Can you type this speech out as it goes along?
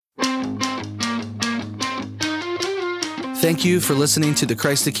Thank you for listening to the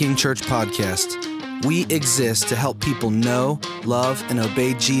Christ the King Church podcast. We exist to help people know, love, and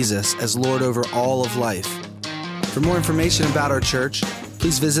obey Jesus as Lord over all of life. For more information about our church,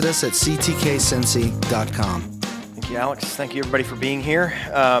 please visit us at ctkcincy.com. Thank you, Alex. Thank you, everybody, for being here.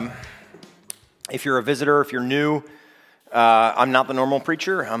 If you're a visitor, if you're new, I'm not the normal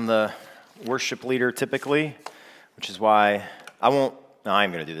preacher. I'm the worship leader typically, which is why I'm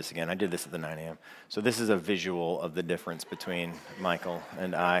going to do this again. I did this at the 9 a.m. So this is a visual of the difference between Michael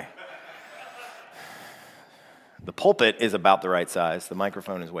and I. The pulpit is about the right size. The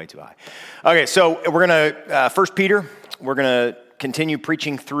microphone is way too high. Okay, so we're going to, 1 Peter, we're going to continue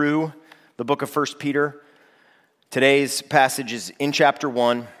preaching through the book of 1 Peter. Today's passage is in chapter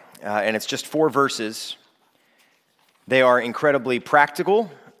 1, and it's just 4 verses. They are incredibly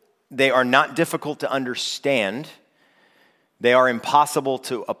practical. They are not difficult to understand. They are impossible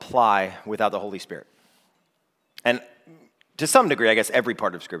to apply without the Holy Spirit. And to some degree, I guess every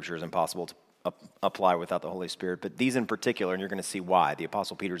part of Scripture is impossible to apply without the Holy Spirit, but these in particular, and you're going to see why. The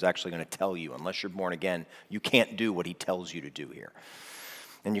Apostle Peter is actually going to tell you, unless you're born again, you can't do what he tells you to do here.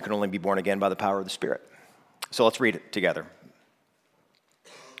 And you can only be born again by the power of the Spirit. So let's read it together.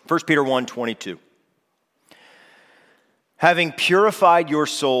 1 Peter 1:22. Having purified your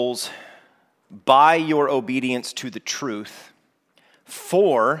souls by your obedience to the truth,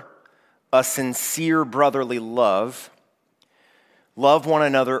 for a sincere brotherly love, love one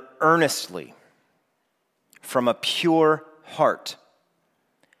another earnestly from a pure heart,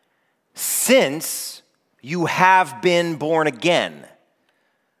 since you have been born again,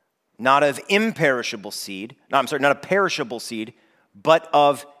 not of perishable seed, but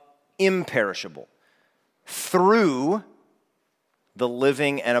of imperishable, through the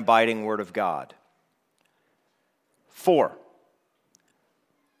living and abiding Word of God. For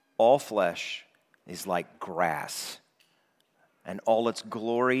all flesh is like grass, and all its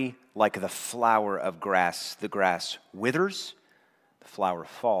glory like the flower of grass. The grass withers, the flower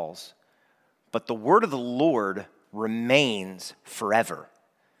falls, but the word of the Lord remains forever.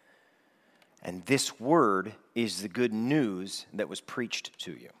 And this word is the good news that was preached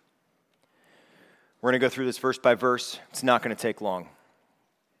to you. We're going to go through this verse by verse. It's not going to take long.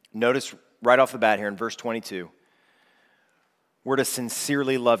 Notice right off the bat here in verse 22, we're to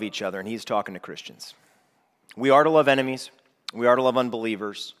sincerely love each other, and he's talking to Christians. We are to love enemies, we are to love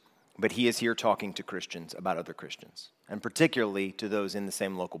unbelievers, but he is here talking to Christians about other Christians, and particularly to those in the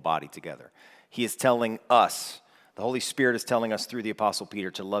same local body together. He is telling us, the Holy Spirit is telling us through the Apostle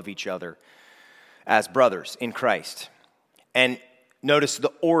Peter to love each other as brothers in Christ. And notice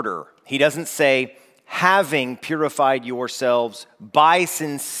the order. He doesn't say, having purified yourselves by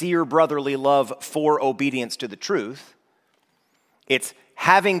sincere brotherly love for obedience to the truth. It's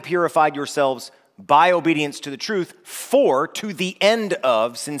having purified yourselves by obedience to the truth to the end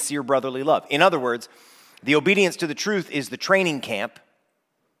of sincere brotherly love. In other words, the obedience to the truth is the training camp,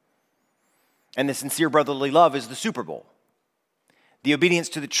 and the sincere brotherly love is the Super Bowl. The obedience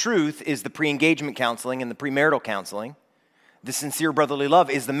to the truth is the pre-engagement counseling and the premarital counseling. The sincere brotherly love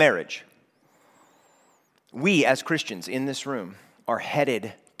is the marriage. We, as Christians in this room, are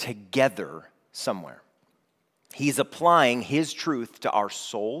headed together somewhere. He's applying his truth to our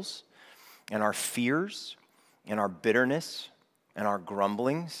souls and our fears and our bitterness and our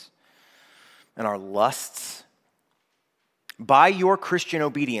grumblings and our lusts. By your Christian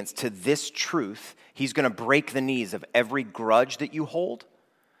obedience to this truth, he's going to break the knees of every grudge that you hold,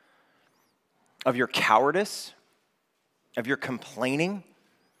 of your cowardice, of your complaining.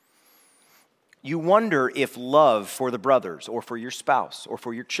 You wonder if love for the brothers or for your spouse or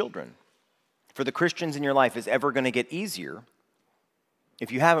for your children, for the Christians in your life, is ever going to get easier.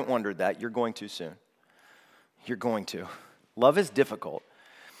 If you haven't wondered that, you're going to soon. You're going to. Love is difficult.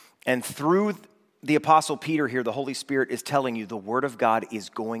 And through the Apostle Peter here, the Holy Spirit is telling you the Word of God is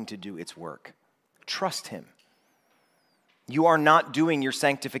going to do its work. Trust him. You are not doing your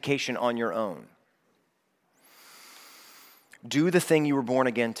sanctification on your own. Do the thing you were born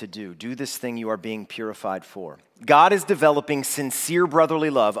again to do. Do this thing you are being purified for. God is developing sincere brotherly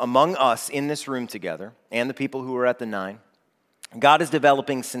love among us in this room together and the people who are at the 9. God is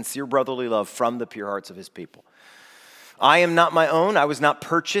developing sincere brotherly love from the pure hearts of his people. I am not my own. I was not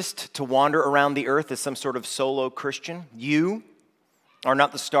purchased to wander around the earth as some sort of solo Christian. You are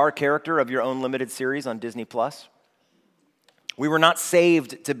not the star character of your own limited series on Disney+. We were not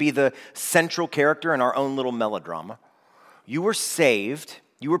saved to be the central character in our own little melodrama. You were saved,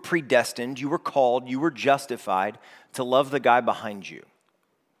 you were predestined, you were called, you were justified to love the guy behind you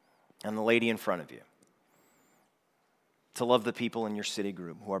and the lady in front of you. to love the people in your city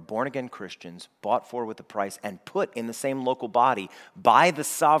group who are born-again Christians, bought for with a price, and put in the same local body by the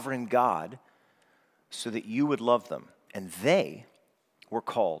sovereign God so that you would love them. And they were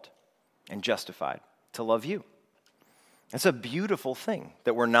called and justified to love you. It's a beautiful thing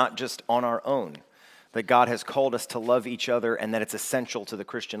that we're not just on our own, that God has called us to love each other and that it's essential to the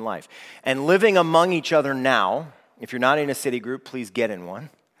Christian life. And living among each other now, if you're not in a city group, please get in one.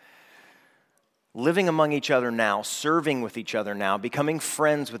 Living among each other now, serving with each other now, becoming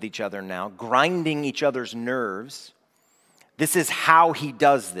friends with each other now, grinding each other's nerves. This is how he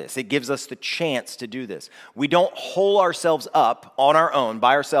does this. It gives us the chance to do this. We don't hole ourselves up on our own,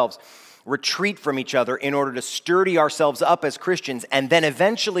 by ourselves, retreat from each other in order to sturdy ourselves up as Christians and then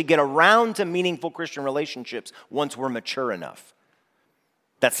eventually get around to meaningful Christian relationships once we're mature enough.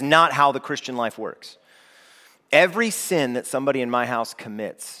 That's not how the Christian life works. Every sin that somebody in my house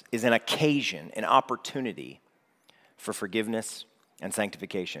commits is an occasion, an opportunity for forgiveness and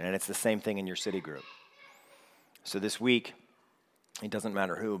sanctification. And it's the same thing in your city group. So this week, it doesn't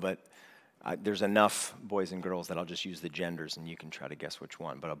matter who, but there's enough boys and girls that I'll just use the genders and you can try to guess which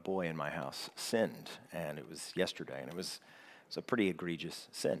one. But a boy in my house sinned, and it was yesterday, and it was a pretty egregious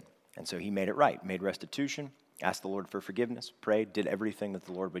sin. And so he made it right, made restitution, asked the Lord for forgiveness, prayed, did everything that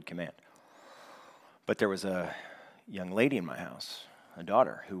the Lord would command. But there was a young lady in my house, a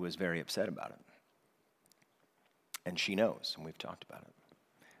daughter, who was very upset about it. And she knows, and we've talked about it,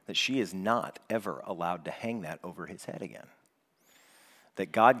 that she is not ever allowed to hang that over his head again.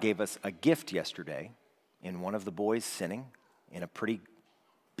 That God gave us a gift yesterday in one of the boys sinning in a pretty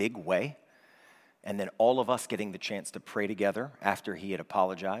big way, and then all of us getting the chance to pray together after he had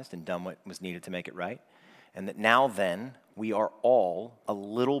apologized and done what was needed to make it right. And that now then, we are all a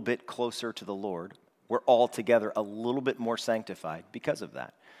little bit closer to the Lord. We're all together a little bit more sanctified because of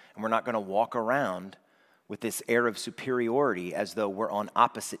that. And we're not going to walk around with this air of superiority as though we're on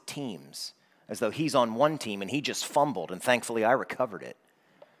opposite teams, as though he's on one team and he just fumbled and thankfully I recovered it.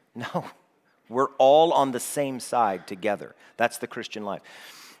 No, we're all on the same side together. That's the Christian life.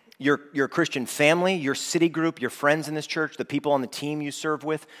 Your Christian family, your city group, your friends in this church, the people on the team you serve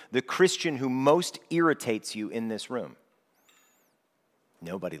with, the Christian who most irritates you in this room.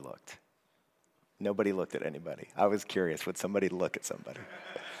 Nobody looked. Nobody looked at anybody. I was curious, would somebody look at somebody?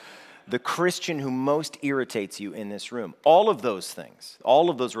 The Christian who most irritates you in this room. All of those things,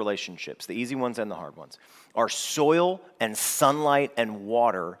 all of those relationships, the easy ones and the hard ones, are soil and sunlight and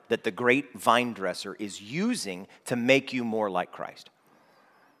water that the great vine dresser is using to make you more like Christ.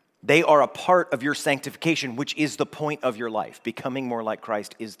 They are a part of your sanctification, which is the point of your life. Becoming more like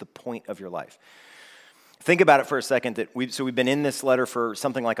Christ is the point of your life. Think about it for a second. We've been in this letter for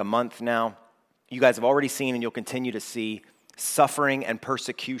something like a month now. You guys have already seen and you'll continue to see suffering and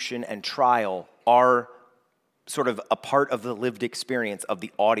persecution and trial are sort of a part of the lived experience of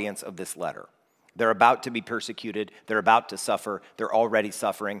the audience of this letter. They're about to be persecuted. They're about to suffer. They're already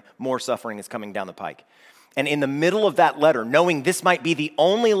suffering. More suffering is coming down the pike. And in the middle of that letter, knowing this might be the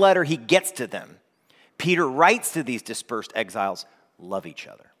only letter he gets to them, Peter writes to these dispersed exiles, love each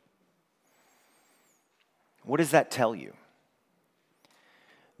other. What does that tell you?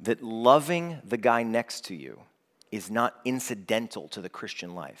 That loving the guy next to you is not incidental to the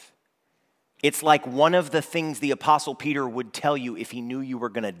Christian life. It's like one of the things the Apostle Peter would tell you if he knew you were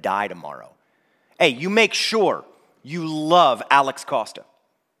going to die tomorrow. Hey, you make sure you love Alex Costa.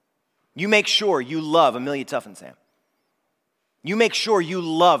 You make sure you love Amelia Tuff and Sam. You make sure you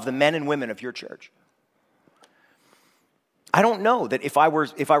love the men and women of your church. I don't know that if I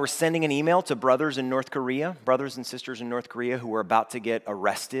were sending an email to brothers in North Korea, brothers and sisters in North Korea who were about to get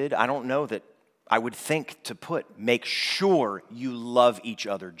arrested, I don't know that I would think to put, make sure you love each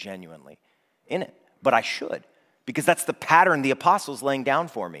other genuinely in it. But I should, because that's the pattern the apostles laying down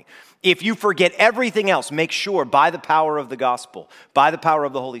for me. If you forget everything else, make sure by the power of the gospel, by the power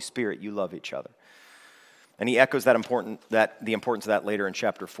of the Holy Spirit, you love each other. And he echoes the importance of that later in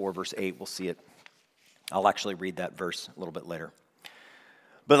chapter 4, verse 8. We'll see it. I'll actually read that verse a little bit later.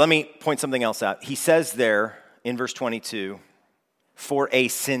 But let me point something else out. He says there in verse 22, for a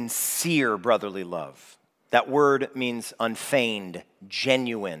sincere brotherly love. That word means unfeigned,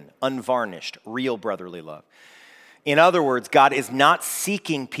 genuine, unvarnished, real brotherly love. In other words, God is not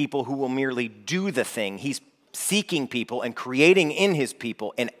seeking people who will merely do the thing. He's seeking people and creating in his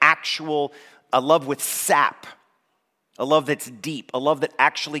people a love with sap. A love that's deep, a love that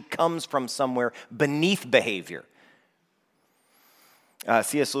actually comes from somewhere beneath behavior.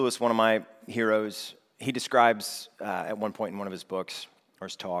 C.S. Lewis, one of my heroes, he describes at one point in one of his books or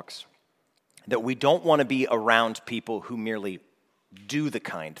his talks that we don't want to be around people who merely do the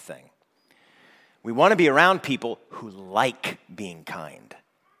kind thing. We want to be around people who like being kind.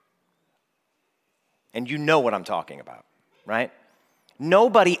 And you know what I'm talking about, right?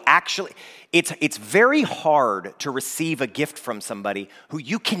 Nobody actually, it's very hard to receive a gift from somebody who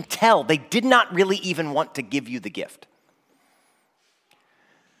you can tell they did not really even want to give you the gift.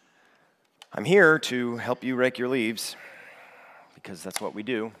 I'm here to help you rake your leaves because that's what we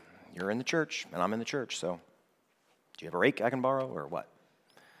do. You're in the church and I'm in the church, so do you have a rake I can borrow or what?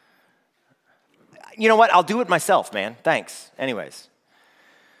 You know what? I'll do it myself, man. Thanks. Anyways.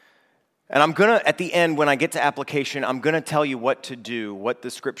 And I'm going to, at the end, when I get to application, I'm going to tell you what to do, what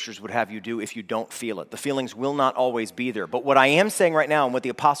the scriptures would have you do if you don't feel it. The feelings will not always be there. But what I am saying right now, and what the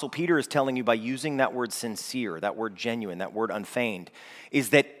Apostle Peter is telling you by using that word sincere, that word genuine, that word unfeigned, is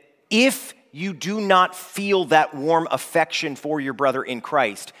that if you do not feel that warm affection for your brother in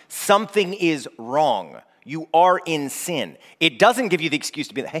Christ, something is wrong. You are in sin. It doesn't give you the excuse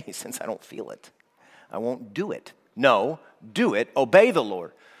to be, hey, since I don't feel it, I won't do it. No, do it. Obey the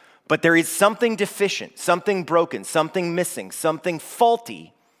Lord. But there is something deficient, something broken, something missing, something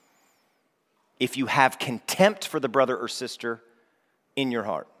faulty if you have contempt for the brother or sister in your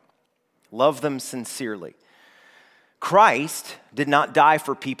heart. Love them sincerely. Christ did not die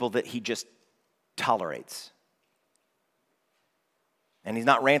for people that he just tolerates. And he's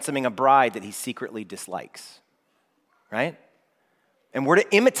not ransoming a bride that he secretly dislikes, right? And we're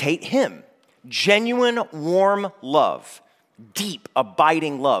to imitate him. Genuine, warm love. Deep,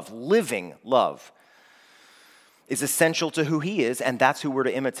 abiding love, living love is essential to who he is, and that's who we're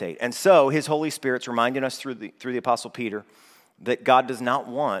to imitate. And so his Holy Spirit's reminding us through the Apostle Peter that God does not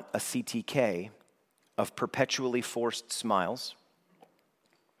want a CTK of perpetually forced smiles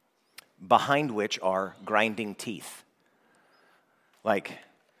behind which are grinding teeth. Like,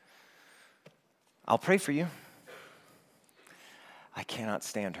 I'll pray for you. I cannot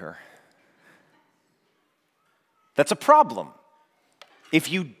stand her. That's a problem.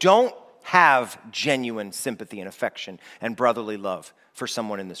 If you don't have genuine sympathy and affection and brotherly love for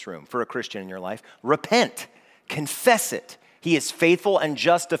someone in this room, for a Christian in your life, repent, confess it. He is faithful and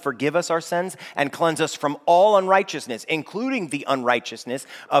just to forgive us our sins and cleanse us from all unrighteousness, including the unrighteousness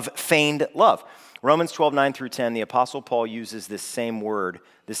of feigned love. Romans 12, 9 through 10, the Apostle Paul uses this same word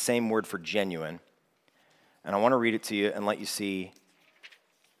for genuine. And I want to read it to you and let you see,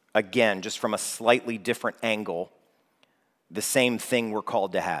 again, just from a slightly different angle, the same thing we're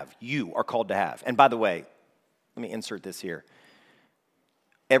called to have. You are called to have. And by the way, let me insert this here.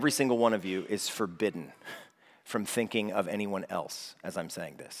 Every single one of you is forbidden from thinking of anyone else as I'm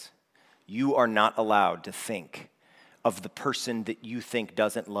saying this. You are not allowed to think of the person that you think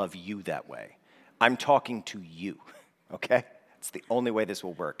doesn't love you that way. I'm talking to you, okay? It's the only way this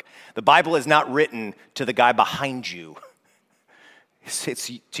will work. The Bible is not written to the guy behind you. It's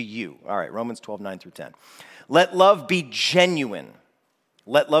to you. All right, Romans 12, 9 through 10. Let love be genuine.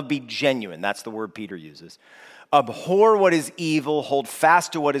 Let love be genuine. That's the word Peter uses. Abhor what is evil. Hold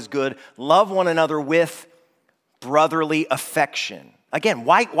fast to what is good. Love one another with brotherly affection. Again,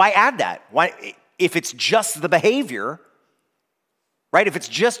 why add that? Why, if it's just the behavior, right? If it's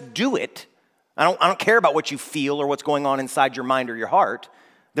just do it, I don't care about what you feel or what's going on inside your mind or your heart,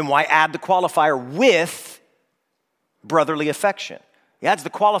 then why add the qualifier with brotherly affection? He adds the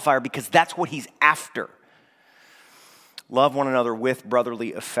qualifier because that's what he's after. Love one another with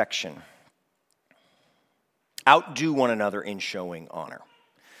brotherly affection. Outdo one another in showing honor.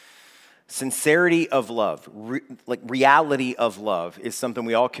 Sincerity of love, reality of love is something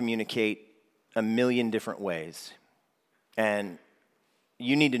we all communicate a million different ways. And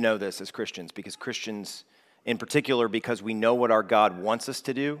you need to know this as Christians, because Christians in particular, because we know what our God wants us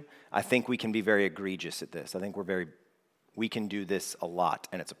to do, I think we can be very egregious at this. I think we can do this a lot,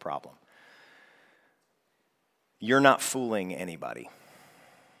 and it's a problem. You're not fooling anybody.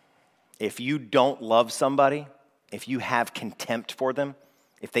 If you don't love somebody, if you have contempt for them,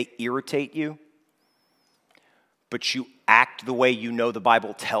 if they irritate you, but you act the way you know the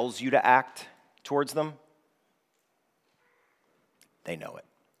Bible tells you to act towards them, they know it.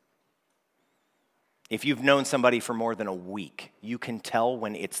 If you've known somebody for more than a week, you can tell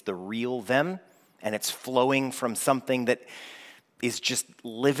when it's the real them and it's flowing from something that is just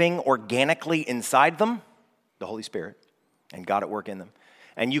living organically inside them, the Holy Spirit, and God at work in them.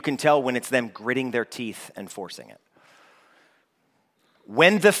 And you can tell when it's them gritting their teeth and forcing it.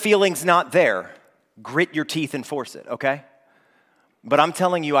 When the feeling's not there, grit your teeth and force it, okay? But I'm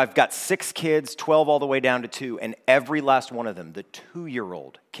telling you, I've got 6 kids, 12 all the way down to 2, and every last one of them, the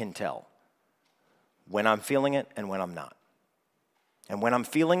 2-year-old, can tell when I'm feeling it and when I'm not. And when I'm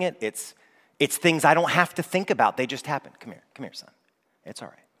feeling it, it's things I don't have to think about. They just happen. Come here, son. It's all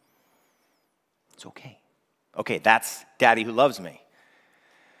right. It's okay. Okay, that's daddy who loves me.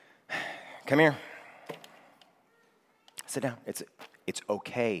 Come here. Sit down. It's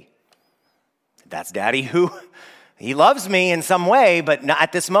okay. That's daddy who, he loves me in some way, but not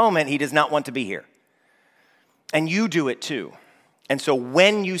at this moment, he does not want to be here. And you do it too. And so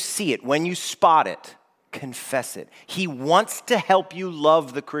when you see it, when you spot it, confess it. He wants to help you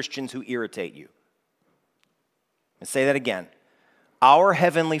love the Christians who irritate you. Let's say that again. Our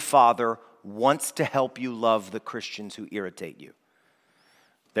Heavenly Father wants to help you love the Christians who irritate you.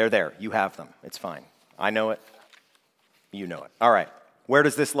 They're there. You have them. It's fine. I know it. You know it. All right. Where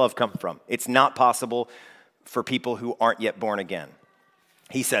does this love come from? It's not possible for people who aren't yet born again.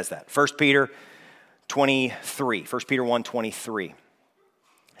 He says that. 1 Peter 23. 1 Peter 1:23.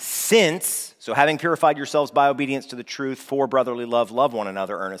 Since, so having purified yourselves by obedience to the truth for brotherly love, love one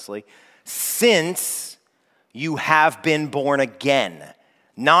another earnestly. Since you have been born again,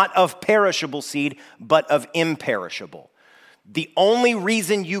 not of perishable seed, but of imperishable. The only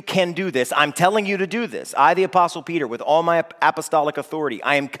reason you can do this, I'm telling you to do this. I, the Apostle Peter, with all my apostolic authority,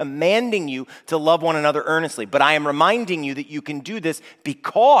 I am commanding you to love one another earnestly. But I am reminding you that you can do this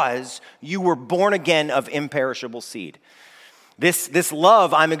because you were born again of imperishable seed. This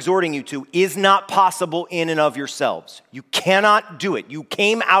love I'm exhorting you to is not possible in and of yourselves. You cannot do it. You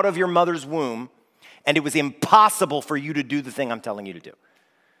came out of your mother's womb, and it was impossible for you to do the thing I'm telling you to do.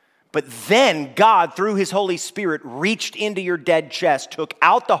 But then God, through his Holy Spirit, reached into your dead chest, took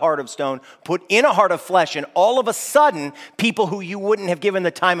out the heart of stone, put in a heart of flesh, and all of a sudden, people who you wouldn't have given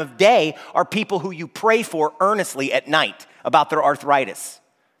the time of day are people who you pray for earnestly at night about their arthritis.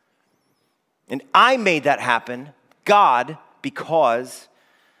 And I made that happen, God, because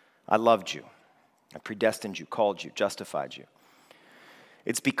I loved you. I predestined you, called you, justified you.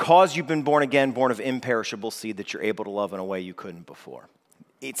 It's because you've been born again, born of imperishable seed, that you're able to love in a way you couldn't before.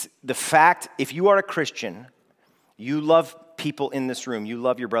 It's the fact, if you are a Christian, you love people in this room, you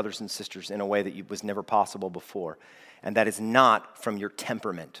love your brothers and sisters in a way that was never possible before. And that is not from your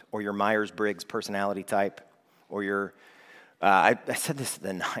temperament or your Myers-Briggs personality type or your, I said this,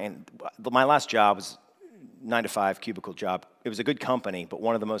 my last job was 9 to 5 cubicle job. It was a good company, but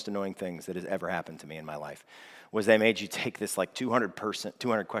one of the most annoying things that has ever happened to me in my life was they made you take this like 200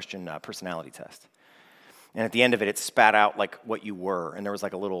 question personality test. And at the end of it, it spat out like what you were, and there was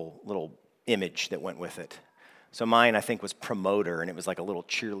like a little image that went with it. So mine, I think, was promoter, and it was like a little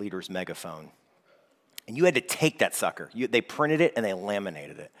cheerleader's megaphone. And you had to take that sucker. They printed it and they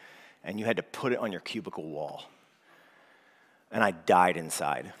laminated it, and you had to put it on your cubicle wall. And I died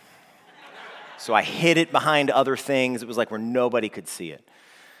inside. So I hid it behind other things. It was like where nobody could see it.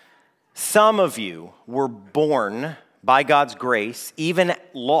 Some of you were born by God's grace, even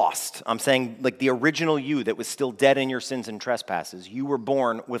lost. I'm saying like the original you that was still dead in your sins and trespasses. You were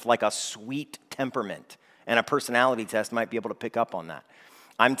born with like a sweet temperament, and a personality test might be able to pick up on that.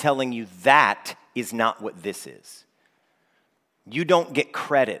 I'm telling you that is not what this is. You don't get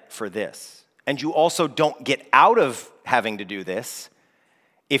credit for this. And you also don't get out of having to do this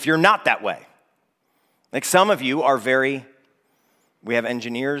if you're not that way. Like some of you are we have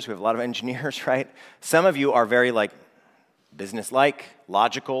engineers, we have a lot of engineers, right? Some of you are very like business-like,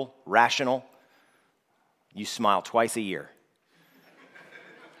 logical, rational. You smile twice a year.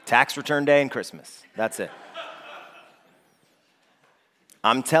 Tax return day and Christmas. That's it.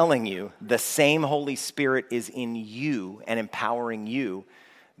 I'm telling you, the same Holy Spirit is in you and empowering you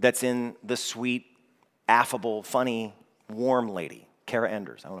that's in the sweet, affable, funny, warm lady. Kara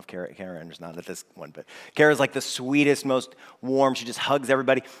Enders. I don't know if Kara Enders, not at this one, but Kara's like the sweetest, most warm. She just hugs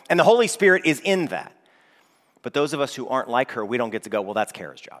everybody. And the Holy Spirit is in that. But those of us who aren't like her, we don't get to go, well, that's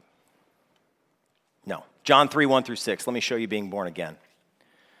Kara's job. No. John 3:1-6. Let me show you being born again.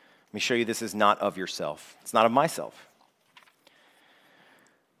 Let me show you this is not of yourself. It's not of myself.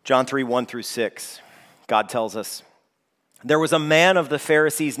 John 3:1-6. God tells us, there was a man of the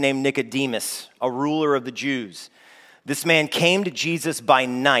Pharisees named Nicodemus, a ruler of the Jews. This man came to Jesus by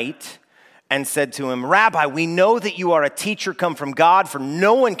night and said to him, Rabbi, we know that you are a teacher come from God, for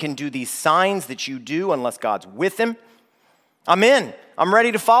no one can do these signs that you do unless God's with him. I'm in. I'm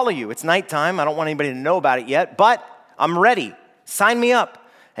ready to follow you. It's nighttime. I don't want anybody to know about it yet, but I'm ready. Sign me up.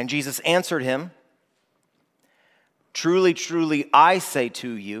 And Jesus answered him, truly, truly, I say to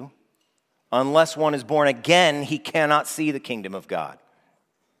you, unless one is born again, he cannot see the kingdom of God.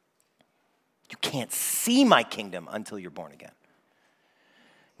 You can't see my kingdom until you're born again.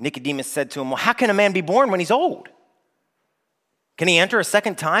 Nicodemus said to him, well, how can a man be born when he's old? Can he enter a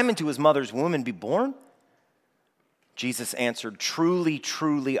second time into his mother's womb and be born? Jesus answered, truly,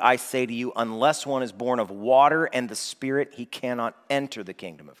 truly, I say to you, unless one is born of water and the Spirit, he cannot enter the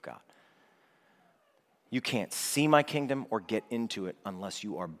kingdom of God. You can't see my kingdom or get into it unless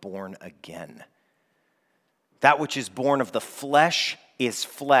you are born again. That which is born of the flesh is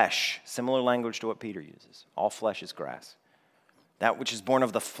flesh. Similar language to what Peter uses. All flesh is grass. That which is born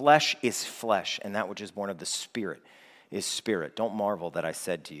of the flesh is flesh, and that which is born of the Spirit is spirit. Don't marvel that I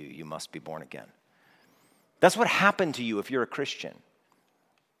said to you, you must be born again. That's what happened to you if you're a Christian.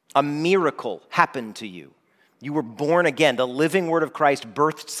 A miracle happened to you. You were born again. The living word of Christ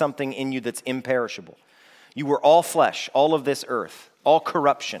birthed something in you that's imperishable. You were all flesh, all of this earth, all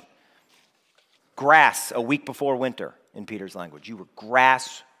corruption. Grass a week before winter, in Peter's language. You were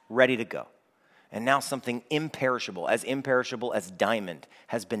grass ready to go. And now something imperishable as diamond,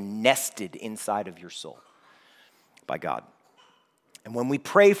 has been nested inside of your soul by God. And when we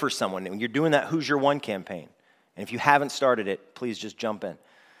pray for someone, when you're doing that Who's Your One campaign, and if you haven't started it, please just jump in.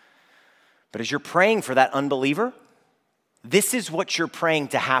 But as you're praying for that unbeliever, this is what you're praying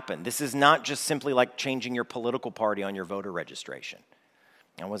to happen. This is not just simply like changing your political party on your voter registration.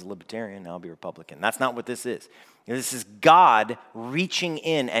 I was a libertarian, now I'll be Republican. That's not what this is. This is God reaching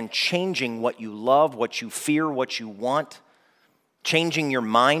in and changing what you love, what you fear, what you want, changing your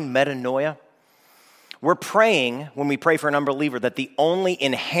mind, metanoia. We're praying, when we pray for an unbeliever, that the only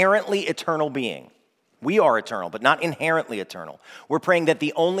inherently eternal being, we are eternal, but not inherently eternal. We're praying that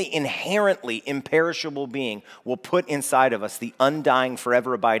the only inherently imperishable being will put inside of us the undying,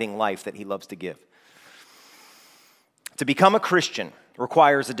 forever abiding life that he loves to give. To become a Christian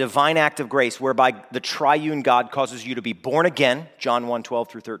requires a divine act of grace whereby the triune God causes you to be born again, John 1:12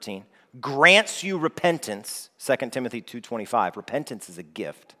 through 13, grants you repentance, 2 Timothy 2:25, repentance is a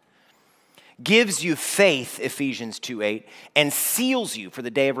gift, gives you faith, Ephesians 2:8, and seals you for the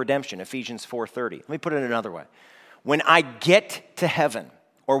day of redemption, Ephesians 4:30. Let me put it another way. When I get to heaven,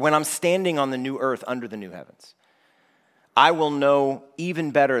 or when I'm standing on the new earth under the new heavens, I will know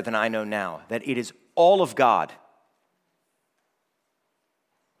even better than I know now that it is all of God.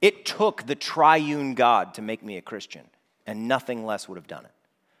 It took the triune God to make me a Christian, and nothing less would have done it.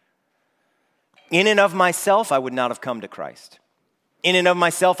 In and of myself, I would not have come to Christ. In and of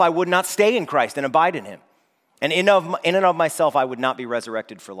myself, I would not stay in Christ and abide in him. And in and of myself, I would not be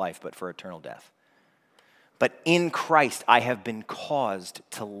resurrected for life, but for eternal death. But in Christ, I have been caused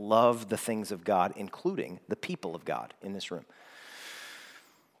to love the things of God, including the people of God in this room.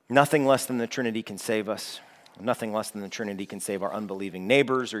 Nothing less than the Trinity can save us. Nothing less than the Trinity can save our unbelieving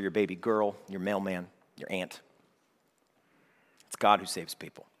neighbors or your baby girl, your mailman, your aunt. It's God who saves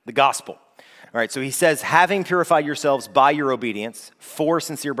people. The gospel. All right, so he says, having purified yourselves by your obedience for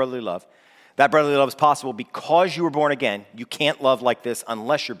sincere brotherly love. That brotherly love is possible because you were born again. You can't love like this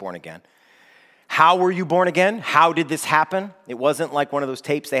unless you're born again. How were you born again? How did this happen? It wasn't like one of those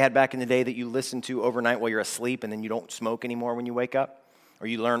tapes they had back in the day that you listen to overnight while you're asleep and then you don't smoke anymore when you wake up. Or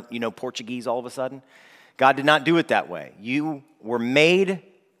you learn, Portuguese all of a sudden. God did not do it that way. You were made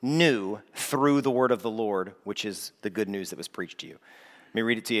new through the word of the Lord, which is the good news that was preached to you. Let me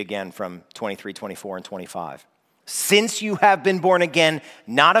read it to you again from 23, 24, and 25. Since you have been born again,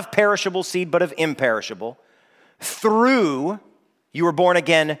 not of perishable seed, but of imperishable, you were born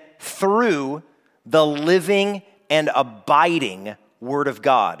again through the living and abiding word of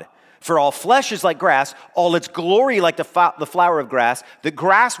God. For all flesh is like grass, all its glory like the flower of grass. The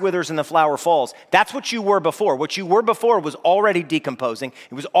grass withers and the flower falls. That's what you were before. What you were before was already decomposing.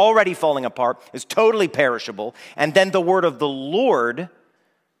 It was already falling apart. It was totally perishable. And then the word of the Lord,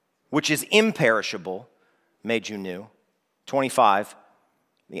 which is imperishable, made you new. 25,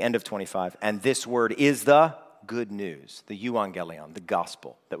 the end of 25. And this word is the good news, the euangelion, the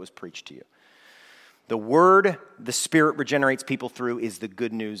gospel that was preached to you. The word the Spirit regenerates people through is the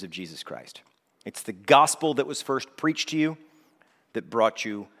good news of Jesus Christ. It's the gospel that was first preached to you that brought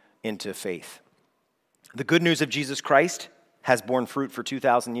you into faith. The good news of Jesus Christ has borne fruit for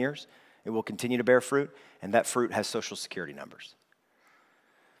 2,000 years. It will continue to bear fruit, and that fruit has social security numbers.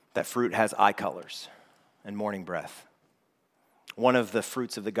 That fruit has eye colors and morning breath. One of the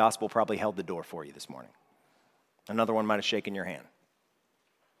fruits of the gospel probably held the door for you this morning. Another one might have shaken your hand.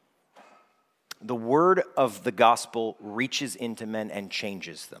 The word of the gospel reaches into men and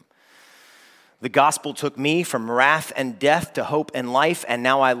changes them. The gospel took me from wrath and death to hope and life, and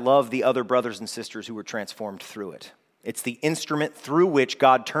now I love the other brothers and sisters who were transformed through it. It's the instrument through which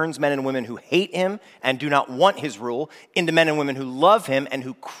God turns men and women who hate him and do not want his rule into men and women who love him and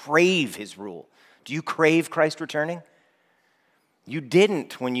who crave his rule. Do you crave Christ returning? You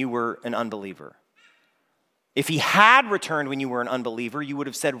didn't when you were an unbeliever. If he had returned when you were an unbeliever, you would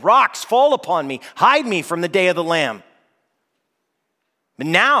have said, rocks, fall upon me, hide me from the day of the Lamb. But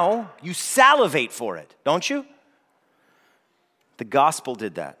now you salivate for it, don't you? The gospel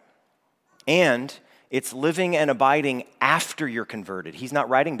did that. And It's living and abiding after you're converted. He's not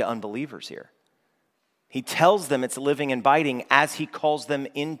writing to unbelievers here. He tells them it's living and abiding as he calls them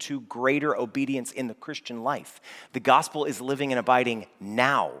into greater obedience in the Christian life. The gospel is living and abiding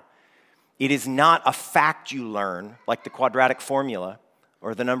now. It is not a fact you learn, like the quadratic formula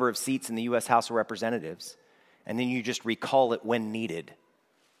or the number of seats in the U.S. House of Representatives, and then you just recall it when needed.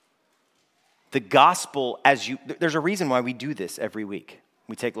 The gospel, there's a reason why we do this every week.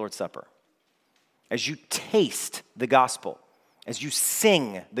 We take Lord's Supper. As you taste the gospel, as you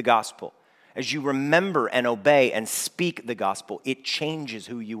sing the gospel, as you remember and obey and speak the gospel, it changes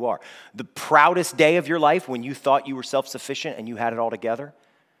who you are. The proudest day of your life when you thought you were self-sufficient and you had it all together,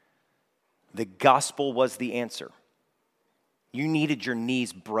 the gospel was the answer. You needed your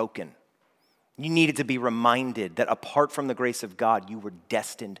knees broken. You needed to be reminded that apart from the grace of God, you were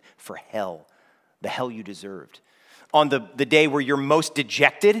destined for hell, the hell you deserved. On the day where you're most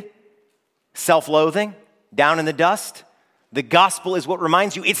dejected, self-loathing, down in the dust, the gospel is what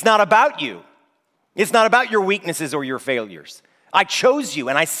reminds you it's not about you. It's not about your weaknesses or your failures. I chose you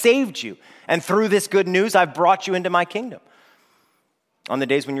and I saved you. And through this good news, I've brought you into my kingdom. On the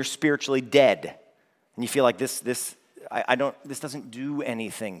days when you're spiritually dead and you feel like this doesn't do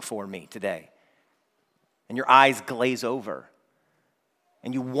anything for me today. And your eyes glaze over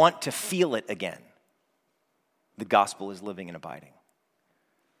and you want to feel it again. The gospel is living and abiding.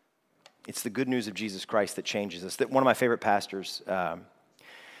 It's the good news of Jesus Christ that changes us. That one of my favorite pastors,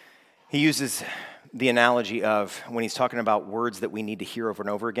 he uses the analogy of when he's talking about words that we need to hear over and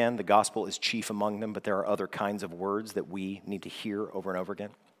over again. The gospel is chief among them, but there are other kinds of words that we need to hear over and over again.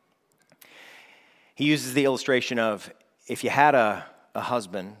 He uses the illustration of if you had a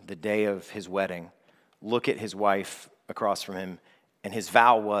husband the day of his wedding, look at his wife across from him, and his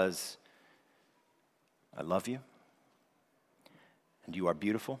vow was, I love you, and you are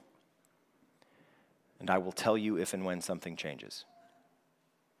beautiful, and I will tell you if and when something changes.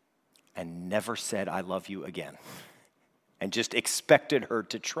 And never said, I love you again. And just expected her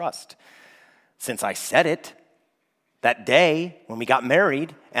to trust. Since I said it that day when we got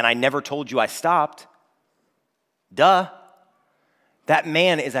married, and I never told you I stopped, duh. That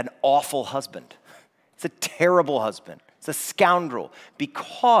man is an awful husband. It's a terrible husband. It's a scoundrel.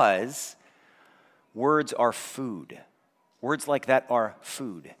 Because words are food. Words like that are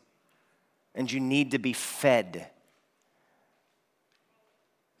food. And you need to be fed.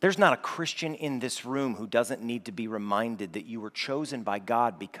 There's not a Christian in this room who doesn't need to be reminded that you were chosen by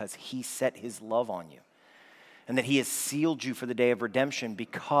God because he set his love on you. And that he has sealed you for the day of redemption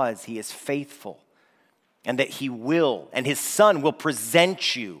because he is faithful. And that he will, and his son will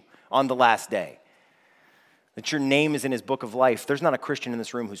present you on the last day. That your name is in his book of life. There's not a Christian in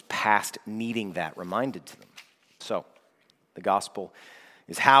this room who's past needing that reminded to them. So, the gospel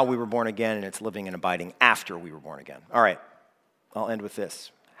is how we were born again, and it's living and abiding after we were born again. All right, I'll end with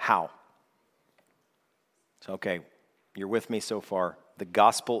this. How? So, okay, you're with me so far. The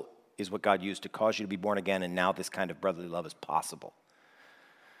gospel is what God used to cause you to be born again, and now this kind of brotherly love is possible.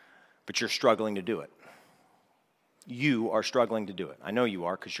 But you're struggling to do it. You are struggling to do it. I know you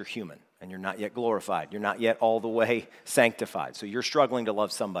are because you're human, and you're not yet glorified. You're not yet all the way sanctified. So you're struggling to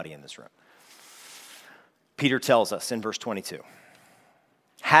love somebody in this room. Peter tells us in verse 22,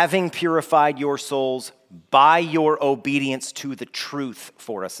 having purified your souls by your obedience to the truth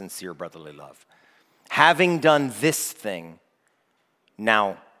for a sincere brotherly love. Having done this thing,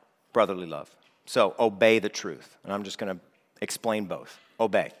 now brotherly love. So obey the truth. And I'm just going to explain both.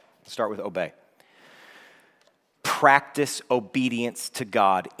 Obey. Start with obey. Practice obedience to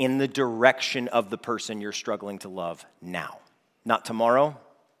God in the direction of the person you're struggling to love now. Not tomorrow.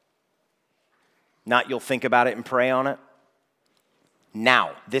 Not you'll think about it and pray on it.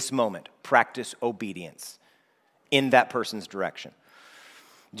 Now, this moment, practice obedience in that person's direction.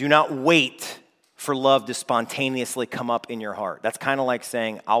 Do not wait for love to spontaneously come up in your heart. That's kind of like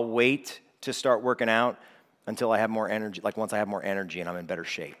saying, I'll wait to start working out until I have more energy, like once I have more energy and I'm in better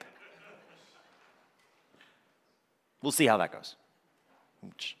shape. We'll see how that goes.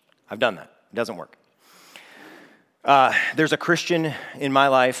 I've done that. It doesn't work. There's a Christian in my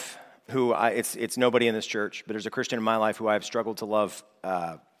life who, it's nobody in this church, but there's a Christian in my life who I've struggled to love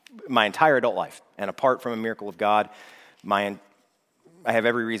my entire adult life. And apart from a miracle of God, I have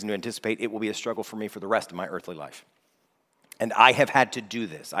every reason to anticipate it will be a struggle for me for the rest of my earthly life. And I have had to do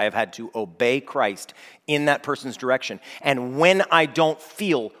this. I have had to obey Christ in that person's direction. And when I don't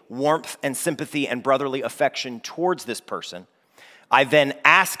feel warmth and sympathy and brotherly affection towards this person, I then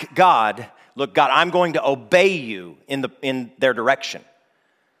ask God, look, God, I'm going to obey you in their direction.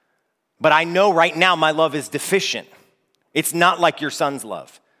 But I know right now my love is deficient. It's not like your son's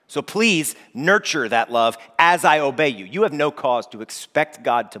love. So please nurture that love as I obey you. You have no cause to expect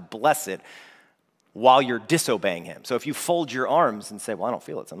God to bless it while you're disobeying him. So if you fold your arms and say, well, I don't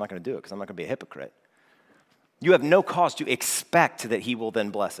feel it, so I'm not going to do it because I'm not going to be a hypocrite. You have no cause to expect that he will then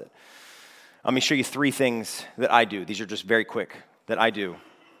bless it. Let me show you 3 things that I do. These are just very quick that I do.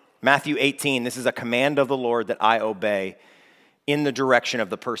 Matthew 18, this is a command of the Lord that I obey in the direction of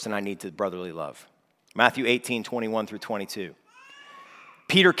the person I need to brotherly love. Matthew 18, 21 through 22.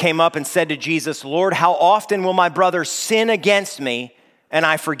 Peter came up and said to Jesus, Lord, how often will my brother sin against me and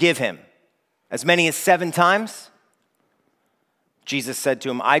I forgive him? As many as 7 times? Jesus said to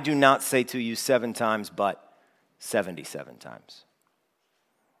him, I do not say to you 7 times, but 77 times.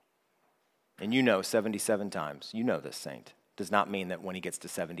 And you know 77 times, you know this, saint, does not mean that when he gets to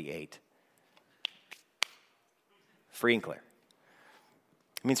 78. Free and clear.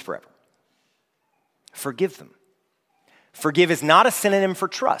 It means forever. Forgive them. Forgive is not a synonym for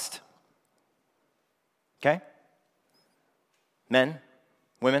trust. Okay? Men,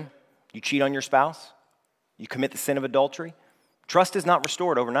 women, you cheat on your spouse, you commit the sin of adultery, trust is not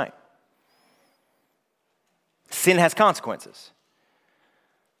restored overnight. Sin has consequences.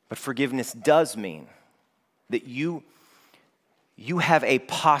 But forgiveness does mean that you have a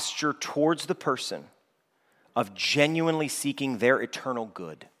posture towards the person of genuinely seeking their eternal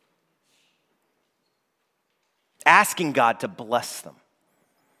good. Asking God to bless them.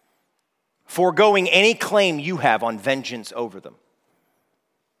 Foregoing any claim you have on vengeance over them.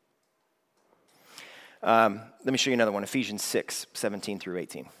 Let me show you another one, Ephesians 6, 17 through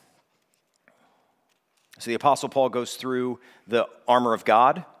 18. So the Apostle Paul goes through the armor of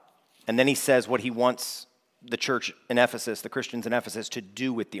God, and then he says what he wants the church in Ephesus, the Christians in Ephesus, to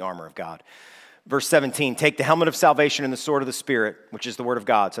do with the armor of God. Verse 17, take the helmet of salvation and the sword of the Spirit, which is the word of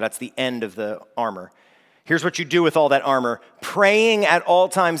God. So that's the end of the armor. Here's what you do with all that armor. Praying at all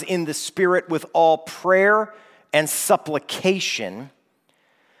times in the Spirit with all prayer and supplication.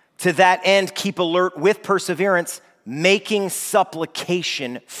 To that end, keep alert with perseverance, making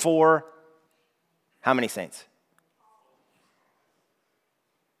supplication for how many saints?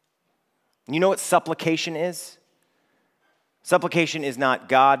 You know what supplication is? Supplication is not,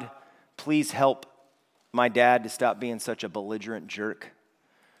 God, please help my dad to stop being such a belligerent jerk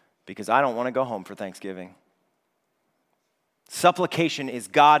because I don't want to go home for Thanksgiving. Supplication is,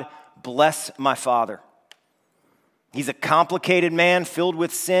 God, bless my father. He's a complicated man filled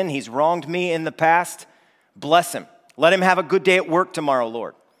with sin. He's wronged me in the past. Bless him. Let him have a good day at work tomorrow,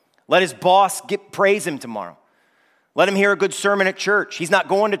 Lord. Let his boss praise him tomorrow. Let him hear a good sermon at church. He's not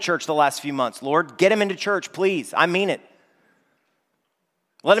going to church the last few months. Lord, get him into church, please. I mean it.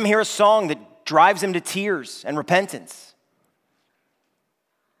 Let him hear a song that drives him to tears and repentance.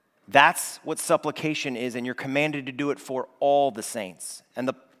 That's what supplication is, and you're commanded to do it for all the saints. And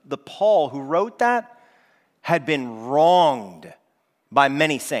the Paul who wrote that had been wronged by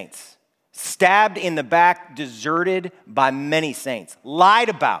many saints, stabbed in the back, deserted by many saints, lied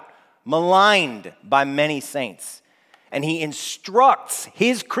about, maligned by many saints. And he instructs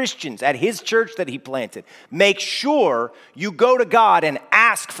his Christians at his church that he planted, make sure you go to God and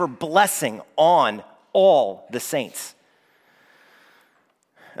ask for blessing on all the saints.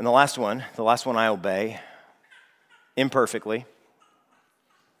 And the last one I obey imperfectly,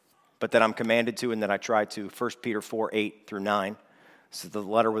 but that I'm commanded to and that I try to, 1 Peter 4, 8 through 9. This is the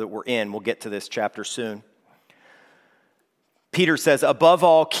letter that we're in. We'll get to this chapter soon. Peter says, above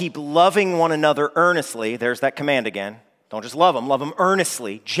all, keep loving one another earnestly. There's that command again. Don't just love them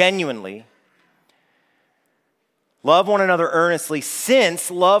earnestly, genuinely. Love one another earnestly,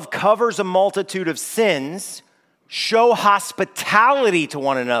 since love covers a multitude of sins. Show hospitality to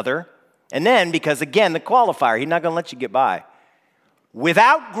one another. And then, because again, the qualifier, he's not going to let you get by.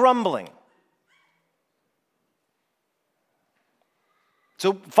 Without grumbling.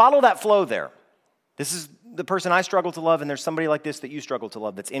 So follow that flow there. This is the person I struggle to love, and there's somebody like this that you struggle to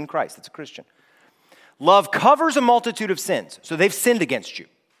love that's in Christ, that's a Christian. Love covers a multitude of sins. So they've sinned against you.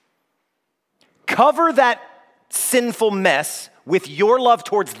 Cover that sinful mess with your love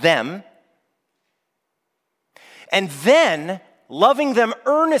towards them. And then, loving them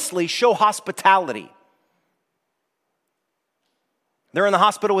earnestly, show hospitality. They're in the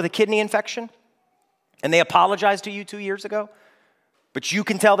hospital with a kidney infection, and they apologized to you 2 years ago, but you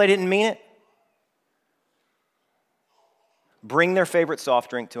can tell they didn't mean it. Bring their favorite soft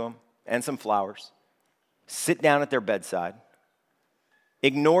drink to them and some flowers. Sit down at their bedside.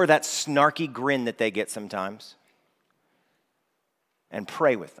 Ignore that snarky grin that they get sometimes. And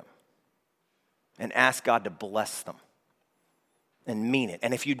pray with them. And ask God to bless them. And mean it.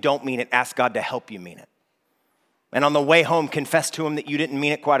 And if you don't mean it, ask God to help you mean it. And on the way home, confess to them that you didn't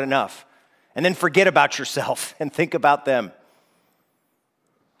mean it quite enough. And then forget about yourself and think about them.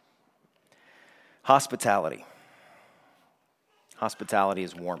 Hospitality. Hospitality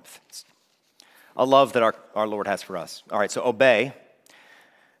is warmth. It's a love that our Lord has for us. All right, so obey,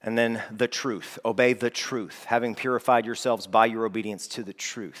 and then the truth. Obey the truth, having purified yourselves by your obedience to the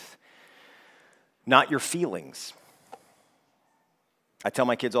truth. Not your feelings. I tell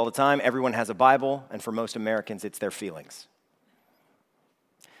my kids all the time, everyone has a Bible, and for most Americans, it's their feelings.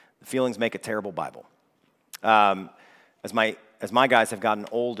 The feelings make a terrible Bible. As my guys have gotten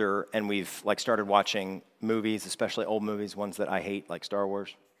older and we've started watching movies, especially old movies, ones that I hate like Star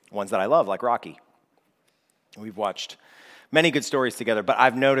Wars, ones that I love like Rocky. We've watched many good stories together, but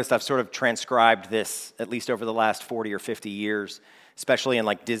I've noticed I've sort of transcribed this at least over the last 40 or 50 years, especially in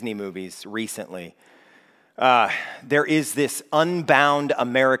Disney movies recently. There is this unbound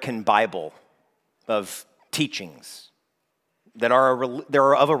American Bible of teachings that are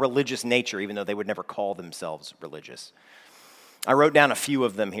of a religious nature, even though they would never call themselves religious. I wrote down a few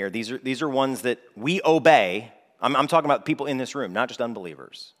of them here. These are ones that we obey. I'm talking about people in this room, not just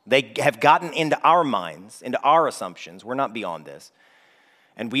unbelievers. They have gotten into our minds, into our assumptions. We're not beyond this.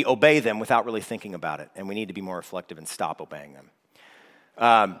 And we obey them without really thinking about it. And we need to be more reflective and stop obeying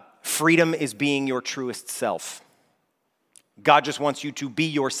them. Freedom is being your truest self. God just wants you to be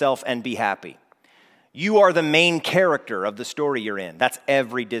yourself and be happy. You are the main character of the story you're in. That's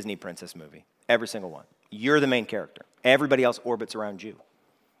every Disney princess movie, every single one. You're the main character. Everybody else orbits around you.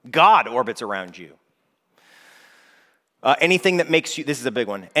 God orbits around you. Anything that makes you, this is a big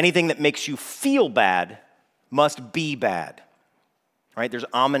one, anything that makes you feel bad must be bad. Right? There's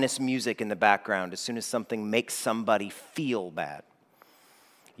ominous music in the background as soon as something makes somebody feel bad.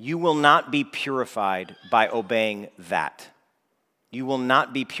 You will not be purified by obeying that. You will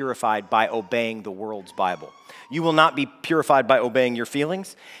not be purified by obeying the world's Bible. You will not be purified by obeying your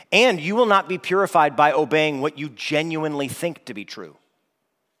feelings, and you will not be purified by obeying what you genuinely think to be true.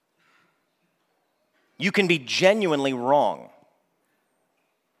 You can be genuinely wrong.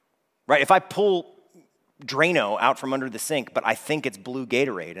 Right? If I pull Drano out from under the sink, but I think it's blue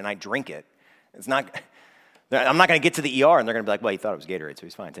Gatorade and I drink it, I'm not going to get to the ER and they're going to be like, well, he thought it was Gatorade, so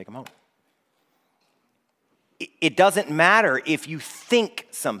he's fine, take him home. It doesn't matter if you think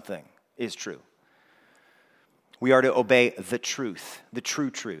something is true. We are to obey the truth, the true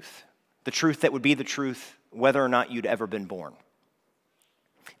truth, the truth that would be the truth whether or not you'd ever been born.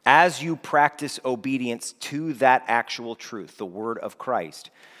 As you practice obedience to that actual truth, the word of Christ,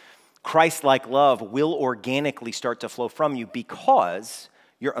 Christ-like love will organically start to flow from you because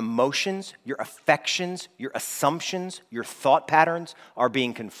your emotions, your affections, your assumptions, your thought patterns are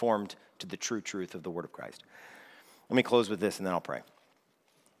being conformed to the true truth of the word of Christ. Let me close with this and then I'll pray.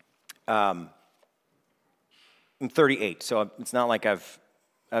 I'm 38, so it's not like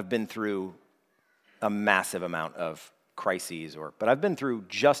I've been through a massive amount of crises, but I've been through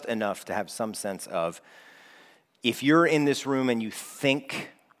just enough to have some sense of, if you're in this room and you think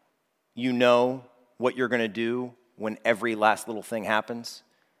you know what you're going to do when every last little thing happens,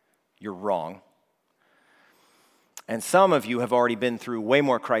 you're wrong. And some of you have already been through way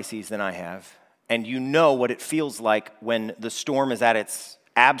more crises than I have, and you know what it feels like when the storm is at its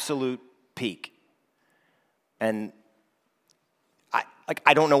absolute peak. And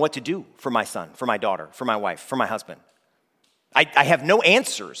I don't know what to do for my son, for my daughter, for my wife, for my husband. I have no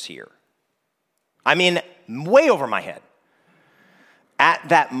answers here. I'm in way over my head. At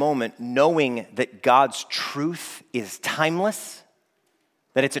that moment, knowing that God's truth is timeless,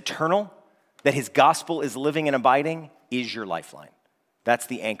 that it's eternal, that his gospel is living and abiding, is your lifeline. That's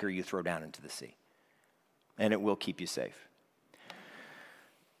the anchor you throw down into the sea. And it will keep you safe.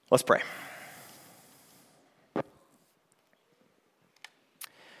 Let's pray.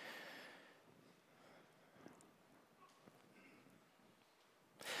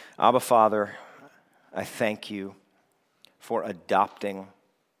 Abba, Father, I thank you for adopting,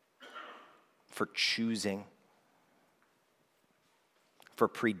 for choosing, for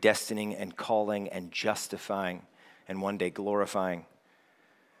predestining and calling and justifying and one day glorifying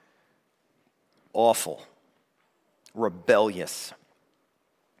awful, rebellious,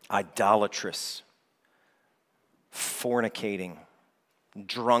 idolatrous, fornicating,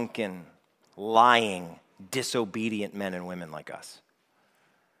 drunken, lying, disobedient men and women like us.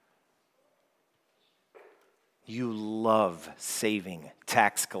 You love saving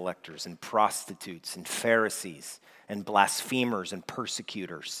tax collectors and prostitutes and Pharisees and blasphemers and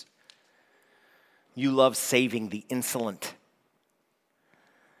persecutors. You love saving the insolent.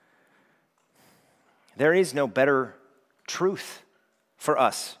 There is no better truth for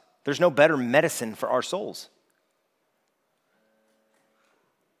us. There's no better medicine for our souls.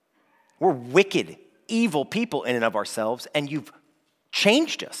 We're wicked, evil people in and of ourselves, and you've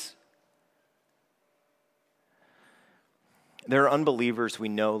changed us. There are unbelievers we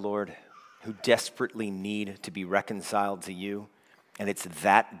know, Lord, who desperately need to be reconciled to you, and it's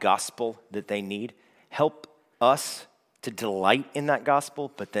that gospel that they need. Help us to delight in that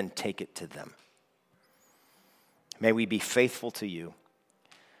gospel, but then take it to them. May we be faithful to you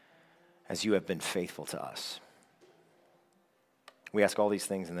as you have been faithful to us. We ask all these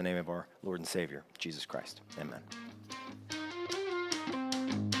things in the name of our Lord and Savior, Jesus Christ. Amen.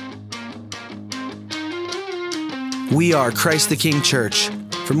 We are Christ the King Church.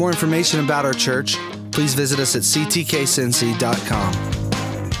 For more information about our church, please visit us at ctkcincy.com.